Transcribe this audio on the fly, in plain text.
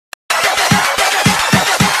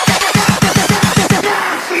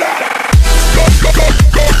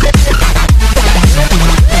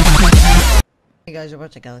guys, you're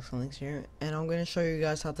watching Galaxy Links here, and I'm going to show you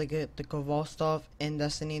guys how to get the khovostov in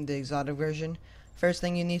Destiny, the exotic version. First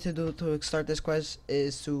thing you need to do to start this quest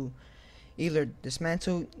is to either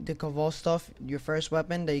dismantle the khovostov, your first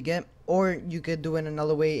weapon that you get, or you could do it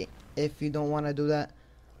another way if you don't want to do that.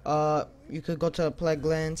 You could go to the plague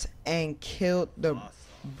lands and kill the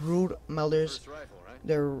brood melders.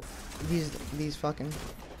 They're these fucking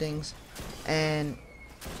things, and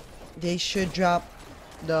they should drop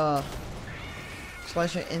the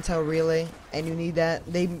Splicer Intel Relay, and you need that.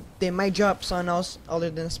 They might drop something else other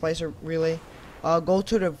than Splicer Relay. Go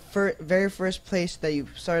to the very first place that you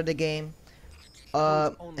started the game,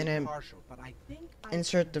 and then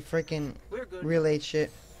insert the freaking relay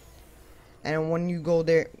shit. And when you go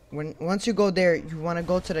there, once you go there, you want to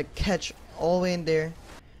go to the catch all the way in there,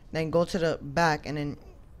 then go to the back and then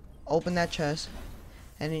open that chest,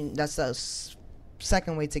 and then that's the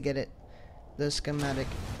second way to get it, the schematic.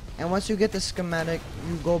 And once you get the schematic,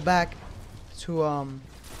 you go back to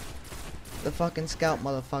the fucking scout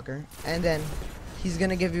motherfucker, and then he's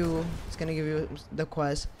gonna give you the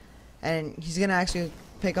quest, and he's gonna ask you to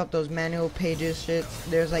pick up those manual pages shit.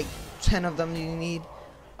 There's like 10 of them you need,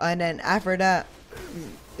 and then after that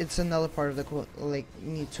it's another part of the quest. Like,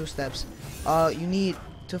 you need 2 steps. You need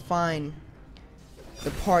to find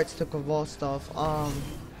the parts to khovostov.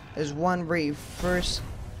 There's one where you first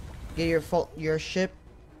get your ship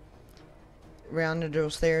around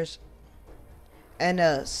those stairs, and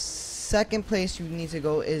the second place you need to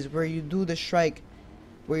go is where you do the strike,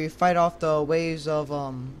 where you fight off the waves of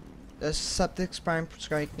the septic prime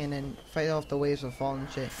strike, and then fight off the waves of fallen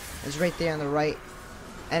shit. It's right there on the right,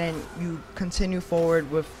 and then you continue forward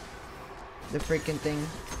with the freaking thing,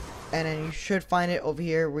 and then you should find it over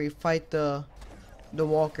here where you fight the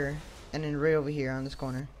walker, and then right over here on this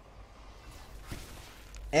corner.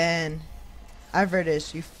 And after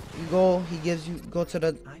this, you go. He gives you go to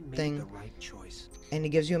the thing, and he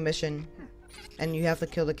gives you a mission, and you have to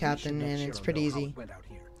kill the captain, and it's pretty easy.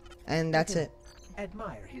 And that's it.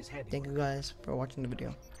 Thank you guys for watching the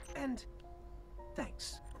video. And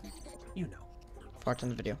thanks, for watching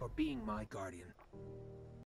the video. for being my guardian.